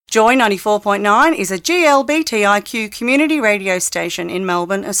Joy 94.9 is a GLBTIQ community radio station in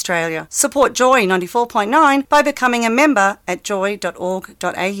Melbourne, Australia. Support Joy 94.9 by becoming a member at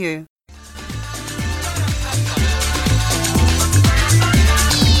joy.org.au.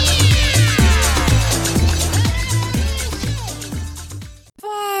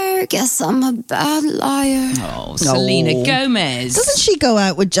 Guess I'm a bad liar. Oh, Selena Gomez. Doesn't she go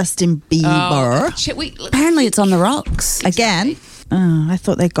out with Justin Bieber? Apparently it's on the rocks. Again? Oh, I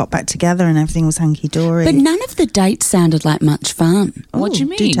thought they got back together and everything was hunky-dory. But none of the dates sounded like much fun. What do you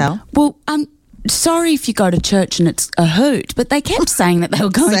mean? Do tell. Well, sorry if you go to church and it's a hoot, but they kept saying that they were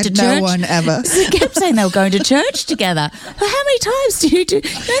going to church. No one ever. They kept saying they were going to church together. Well, how many times do you do?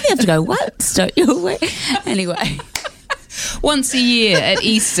 You only have to go once, don't you? Anyway. Once a year at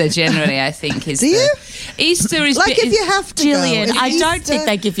Easter, generally, I think is. Do you? Easter is like if you have to Gillian, go. I don't think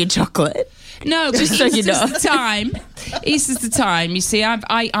they give you chocolate. No, but Just so you know. the time. Easter's the time. You see,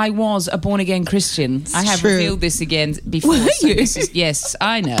 I was a born-again Christian. I have true. revealed this again before. Were you? Yes,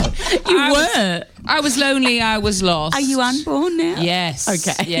 I know. You I was lonely. I was lost. Are you unborn now? Yes.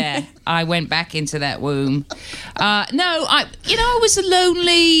 Okay. Yeah. I went back into that womb. I was a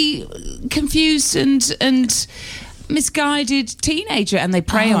lonely, confused and misguided teenager, and they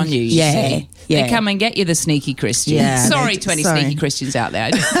prey on you. Yeah. See? Yeah. They come and get you, the sneaky Christians. Yeah, Sorry to any sneaky Christians out there.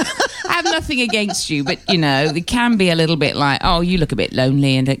 I have nothing against you, but, they can be a little bit like, oh, you look a bit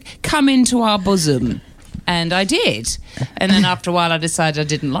lonely, and come into our bosom. And I did. And then after a while, I decided I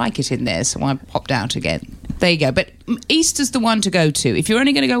didn't like it in there, so I popped out again. There you go. But Easter's the one to go to. If you're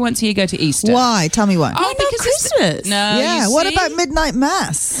only going to go once a year, go to Easter. Why? Tell me why. Oh, because Christmas. No. Yeah, you what see? about midnight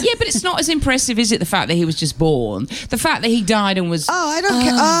mass? Yeah, but it's not as impressive, is it? The fact that he was just born, the fact that he died and was Oh, I don't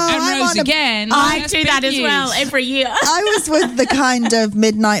care. Oh, and I'm rose on a- again. I That's do big that as news. well every year. I was with the kind of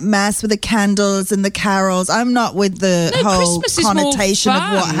midnight mass with the candles and the carols. I'm not with the whole Christmas is more connotation of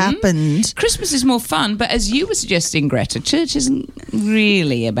what fun. happened. Christmas is more fun, but as you were suggesting, Greta, church isn't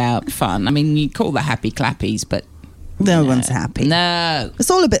really about fun. I mean, you call the happy clappies, but No one's happy. no. It's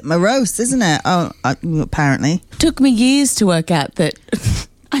all a bit morose, isn't it? Oh, apparently. Took me years to work out that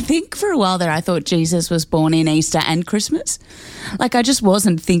I think for a while there I thought Jesus was born in Easter and Christmas. Like I just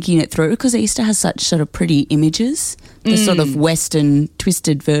wasn't thinking it through because Easter has such sort of pretty images, the sort of Western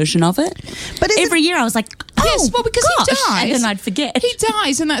twisted version of it. But every year I was like, oh, Yes, well, because gosh, he dies. and then I'd forget. He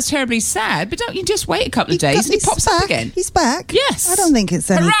dies, and that's terribly sad. But don't you just wait a couple of days and he pops back. up again? He's back. Yes. I don't think it's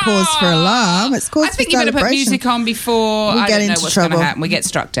any Hurrah! cause for alarm. It's cause I think for you better put celebration. music on before We'll I get don't know into what's going to trouble. happen. We get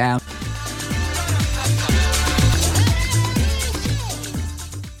struck down.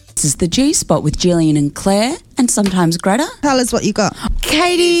 This is the GSpot with Gillian and Claire, and sometimes Greta. Tell us what you got.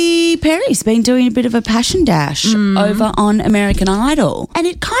 Katy Perry's been doing a bit of a passion dash over on American Idol. And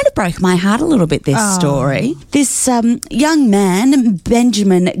it kind of broke my heart a little bit, this story. This young man,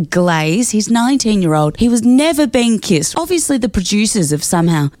 Benjamin Glaze, he's 19-year-old. He was never been kissed. Obviously, the producers have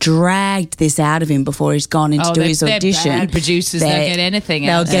somehow dragged this out of him before he's gone in to do his audition. Bad producers, they'll get anything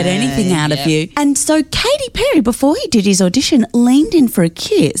out They'll get anything out of you. Yep. And so Katy Perry, before he did his audition, leaned in for a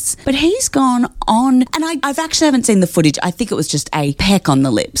kiss. But he's gone on, and I've actually haven't seen the footage. I think it was just a peck on the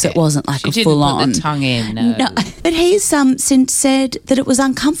lips. It wasn't like She a full didn't put on. the tongue in, no. But he's since said that it was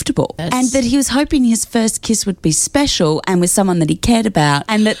uncomfortable and that he was hoping his first kiss would be special and with someone that he cared about,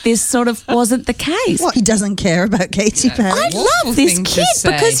 and that this sort of wasn't the case. What, he doesn't care about Katy Perry? I Awful love this thing to kid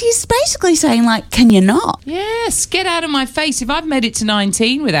say. because he's basically saying, like, can you not? Yes, get out of my face. If I've made it to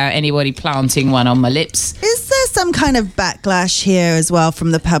 19 without anybody planting one on my lips. Is there some kind of backlash here as well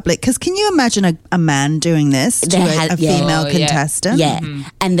from the public? Because can you imagine a man doing this to a female contestant? Yeah,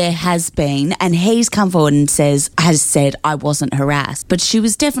 and there has been, and he's come forward and has said, I wasn't harassed, but she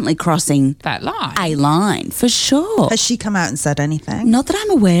was definitely crossing That lie. a line for sure. Has she come out and said anything? Not that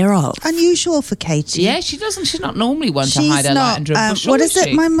I'm aware of. Unusual for Katy. Yeah, she doesn't. She's not normally one to She's hide her light under a not. bushel. What is it?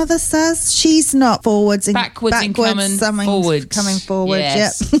 she? My mother says she's not backwards in coming forwards. Coming forward.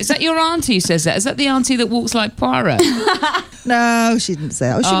 Yes. Yep. Is that your auntie who says that? Is that the auntie that walks like Poirot? No, she didn't say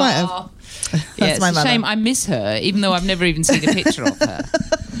that. Oh, she might have. Yeah, That's it's my a mother. shame. I miss her, even though I've never even seen a picture of her.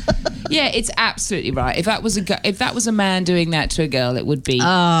 Yeah, it's absolutely right. If that was a man doing that to a girl, it would be,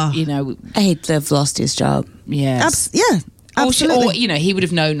 He'd have lost his job. yes. Yeah. Absolutely. Or, he would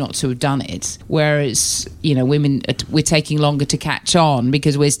have known not to have done it. Whereas, women, we're taking longer to catch on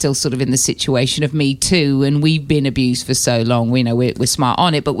because we're still sort of in the situation of Me Too, and we've been abused for so long. We know we're smart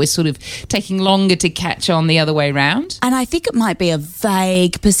on it, but we're sort of taking longer to catch on the other way round. And I think it might be a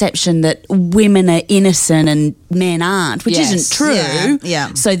vague perception that women are innocent and men aren't, which Yes. isn't true.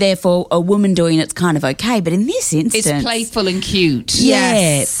 Yeah. So therefore, a woman doing it's kind of okay. But in this instance, It's playful and cute. Yeah,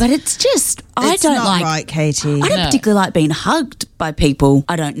 Yes. but it's just I It's don't not like. right, Katie. I don't No. particularly like being hugged by people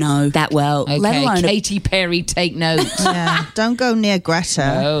I don't know that well. Let Okay, alone Katy Perry, take note. Yeah, don't go near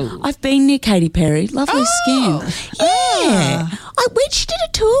Greta. Oh. I've been near Katy Perry. Lovely skin. Yeah. She did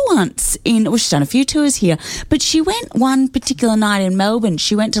a tour once she's done a few tours here, but she went one particular night in Melbourne.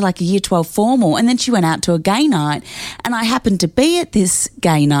 She went to like a year 12 formal and then she went out to a gay night. And I happened to be at this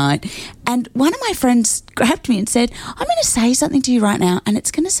gay night and one of my friends grabbed me and said, I'm going to say something to you right now and it's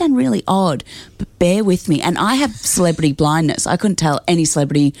going to sound really odd, but bear with me. And I have celebrity blindness. I couldn't tell any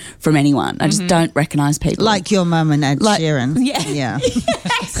celebrity from anyone. I just don't recognise people. Like your mum and Ed Sheeran. Yeah. Yeah.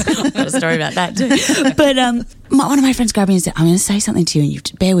 I've got a story about that too. But one of my friends grabbed me and said, I'm going to say something to you and you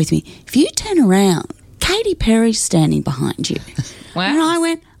bear with me. If you turn around, Katy Perry's standing behind you. Wow. And I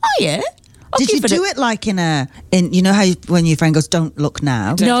went, oh yeah. Did you do it like in you know how when your friend goes, don't look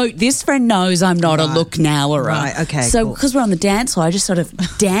now? No, this friend knows I'm not a look nower. Right, okay, So cool. because we're on the dance floor, I just sort of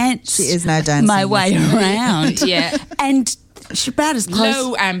danced. She is now dancing. my way around. Yeah. And she's about as close.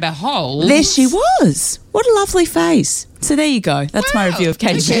 Lo and behold. There she was. What a lovely face. So there you go. That's my Wow. review of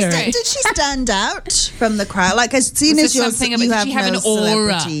Katy Perry. Did she stand out from the crowd? Like as soon Was as there you're, something you about- have did she have no an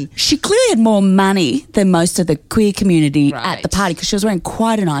aura? celebrity. She clearly had more money than most of the queer community at Right. the party because she was wearing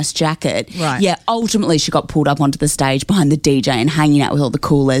quite a nice jacket. Right. Yeah, ultimately she got pulled up onto the stage behind the DJ and hanging out with all the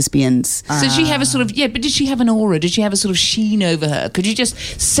cool lesbians. So did she have a sort of, but did she have an aura? Did she have a sort of sheen over her? Could you just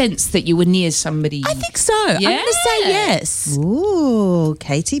sense that you were near somebody? I think so. I'm going to say yes. Ooh,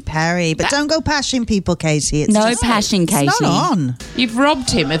 Katy Perry. But don't go pashing people, Katie. It's No just, pashing, Katie. It's not on. You've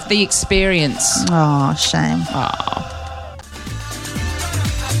robbed him of the experience. Oh, shame.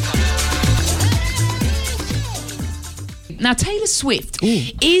 Now, Taylor Swift,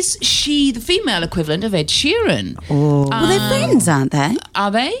 is she the female equivalent of Ed Sheeran? Well, they're friends, aren't they?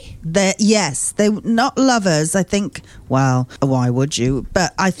 Are they? Yes, they're not lovers. I think. Well, why would you?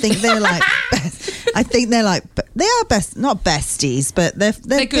 But I think they're like. They are best, not besties, but they're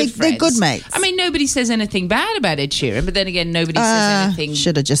They're good friends. They're good mates. I mean, nobody says anything bad about Ed Sheeran, but then again, nobody says anything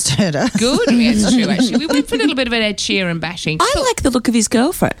Should have just heard her. good. Yeah, it's true, actually. We went for a little bit of an Ed Sheeran bashing. I like the look of his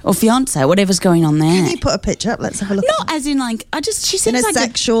girlfriend or fiance, whatever's going on there. Can you put a picture up? Let's have a look. Not as in like, she in seems a like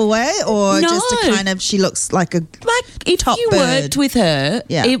sexual way, or No. just a kind of? She looks like a like if top you bird. worked with her,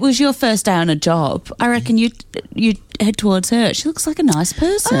 Yeah. it was your first day on a job. I reckon you'd head towards her. She looks like a nice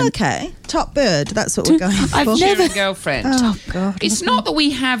person. Okay, top bird. That's what we're going for. I've never- Sheeran girlfriend. Oh God! It's not that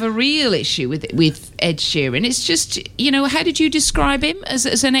we have a real issue with Ed Sheeran. It's just, how did you describe him?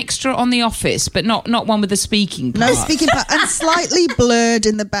 As an extra on The Office, but not one with a speaking part. No speaking part, and slightly blurred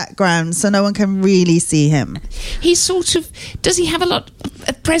in the background, so no one can really see him. He's sort of, does he have a lot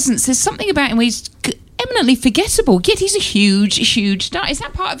of presence? There's something about him where he's eminently forgettable, yet he's a huge star. Is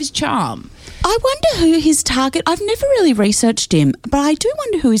that part of his charm? I wonder who his target. I've never really researched him, but I do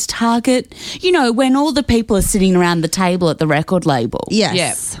wonder who his target. When all the people are sitting around the table at the record label.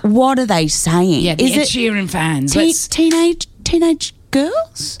 Yes. What are they saying? Yeah, the Ed Sheeran fans. Teenage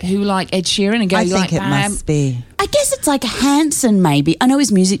girls? Who like Ed Sheeran and go, I you think like it must be. I guess it's like Hanson, maybe. I know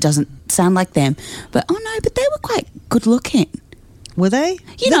his music doesn't sound like them, but they were quite good looking. Were they?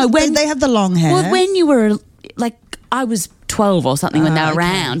 When they have the long hair. Well, when you were like, I was 12 or something when they were okay.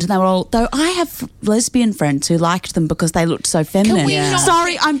 around, and they were all. Though I have lesbian friends who liked them because they looked so feminine. we not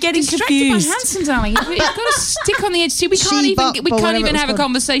Sorry, I'm getting distracted confused. by Hanson, darling. You've got to stick on the Ed. See, we can't She-Bop, even or whatever it was have a called.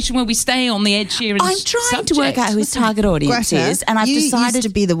 conversation where we stay on the Ed Sheeran. I'm trying to work out who his target audience Greta, is, and I've you decided. used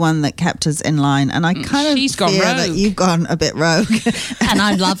to be the one that kept us in line, and I kind of she's gone fear that rogue. you've gone a bit rogue. and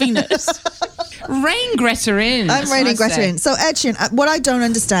I'm loving it. Rein Greta in. I'm That's raining what I Greta say. in. So Ed Sheeran, what I don't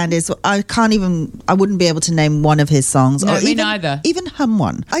understand is I wouldn't be able to name one of his songs, No, or me neither. even hum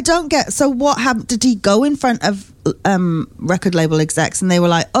one. I don't get. So what happened? Did he go in front of record label execs and they were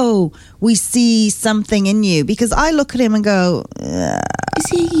like, "Oh, we see something in you"? Because I look at him and go, Is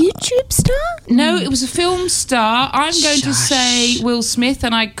he a YouTube star? No, it was a film star. I'm going to Shush. say Will Smith,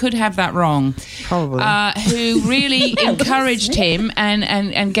 and I could have that wrong. Probably. Who really encouraged him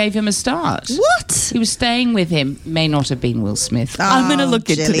and gave him a start. "What?" He was staying with him. May not have been Will Smith. I'm gonna look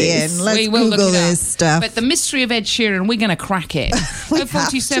into Gillian, this. Let's we will Google look it this up. stuff. But the mystery of Ed Sheeran, we're going to crack it. We have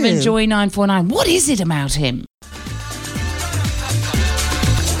 047 to. Joy 949. What is it about him?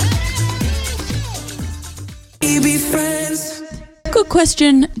 Good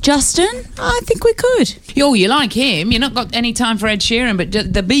question, Justin. I think we could. Oh, you like him. You've not got any time for Ed Sheeran, but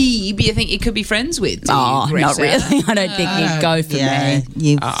the Beeb, you think you could be friends with? do you, Oh, not Greta? really. I don't think he'd go for Yeah, me.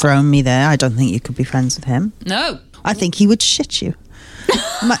 you've thrown me there. I don't think you could be friends with him. No. I think he would shit you.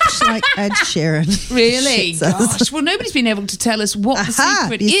 Much like Ed Sheeran. Really? Shits us. Gosh. Well, nobody's been able to tell us what the Aha,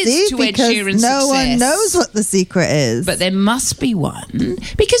 secret you is see, to Ed because Sheeran's no success. one knows what the secret is. But there must be one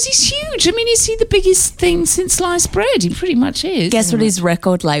because he's huge. I mean, is he the biggest thing since sliced bread? He pretty much is. Guess what his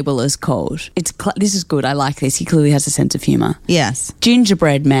record label is called? This is good. I like this. He clearly has a sense of humour. Yes.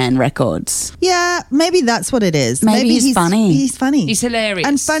 Gingerbread Man Records. Yeah, maybe that's what it is. Maybe he's funny. He's funny. He's hilarious.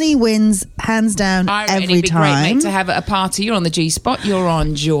 And funny wins hands down I reckon every it'd be great, time. mate, to have at a party. You're on the GSpot. You're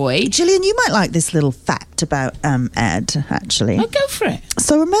on Joy. Gillian, you might like this little fact about Ed, actually. Oh, go for it.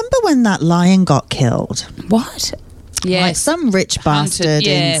 So remember when that lion got killed? What? Yes. Like some rich bastard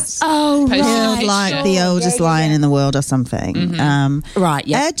yes. Oh, Post- killed like the oldest lion in the world or something. Mm-hmm. Right,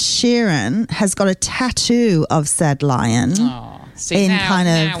 yeah. Ed Sheeran has got a tattoo of said lion. Oh, see, In now, kind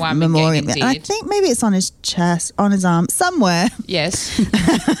now of I'm memoriam. getting I indeed. think maybe it's on his chest, on his arm, somewhere. Yes.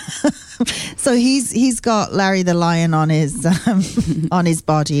 So he's got Larry the lion on his on his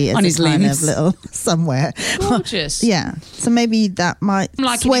body, as On a his kind limbs. of little somewhere. Gorgeous. Yeah. So maybe that might I'm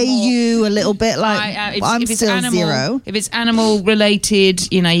liking sway it more. you a little bit. Like if I'm it's still animal, zero. If it's animal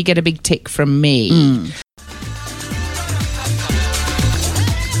related, you know, you get a big tick from me.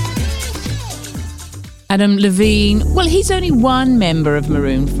 Adam Levine, well, he's only one member of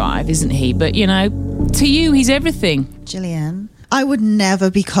Maroon 5, isn't he? But, you know, to you, he's everything. Gillian, I would never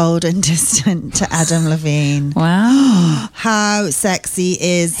be cold and distant to Adam Levine. Wow. How sexy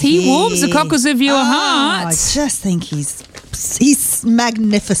is he? He warms the cockles of your Oh, heart. I just think he's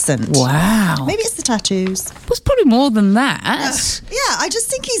magnificent. Wow. Maybe it's the tattoos. It was probably more than that. Yeah, I just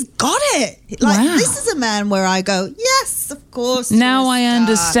think he's got it. Like, Wow. this is a man where I go, yes, of course. Now you're a I star.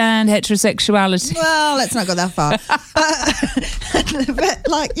 understand heterosexuality. Well, let's not go that far. But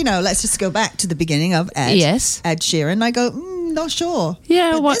like, you know, let's just go back to the beginning of Ed. Yes. Ed Sheeran. I go, not sure.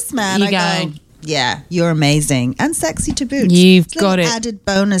 Yeah, But what- this man, you I go, go, yeah, you're amazing. And sexy to boot. You've It's a little got it. added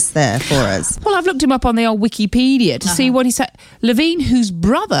bonus there for us. Well, I've looked him up on the old Wikipedia to see what he said. Levine, whose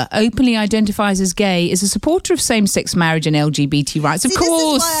brother openly identifies as gay, is a supporter of same-sex marriage and LGBT rights. Of See,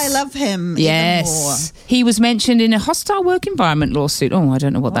 course. this is why I love him Yes. He was mentioned in a hostile work environment lawsuit. Oh, I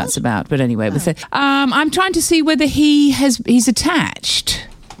don't know what that's about, but anyway. With it. I'm trying to see whether he's attached.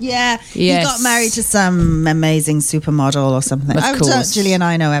 Yeah, Yes. he got married to some amazing supermodel or something. Of course. Gillian,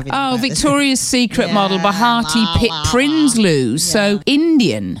 I know everything. Oh, about this. Victoria's Secret Yeah, model Bharti la, la, la. Prinsloo. So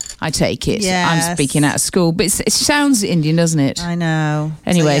Indian, I take it. I'm Yes. speaking out of school, but it sounds Indian, doesn't it? I know.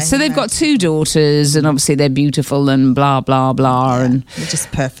 Anyway, so yeah, they've got 2 daughters, and obviously they're beautiful and blah blah blah. And they're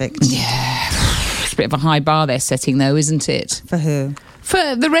just perfect. it's a bit of a high bar they're setting, though, isn't it? For who?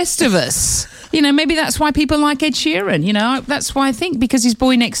 For the rest of us. You know, maybe that's why people like Ed Sheeran. You know, that's why I think, because he's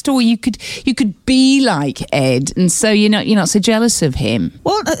boy next door, you could be like Ed, and so you're not so jealous of him.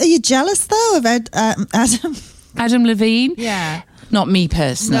 Well, are you jealous though of Adam? Adam Levine. Yeah. Not me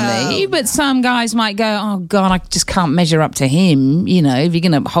personally, No. but some guys might go, oh, God, I just can't measure up to him. You know, if you're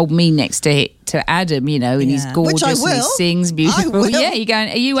going to hold me next to Adam, you know, and he's Yeah. gorgeous Which I and he will. sings beautiful. I will. Yeah,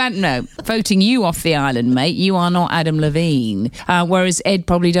 you're going, no, voting you off the island, mate. You are not Adam Levine. Whereas Ed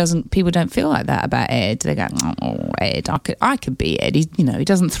probably people don't feel like that about Ed. They go, oh, Ed, I could be Ed. He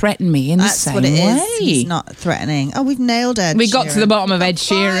doesn't threaten me in the That's same what it way. is. He's not threatening. Oh, we've nailed Ed. We got to the Sheeran. bottom of Ed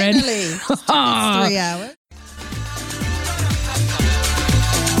Sheeran. Finally. It took us 3 hours.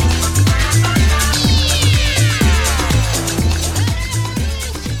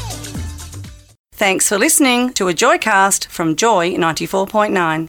 Thanks for listening to a Joycast from Joy 94.9.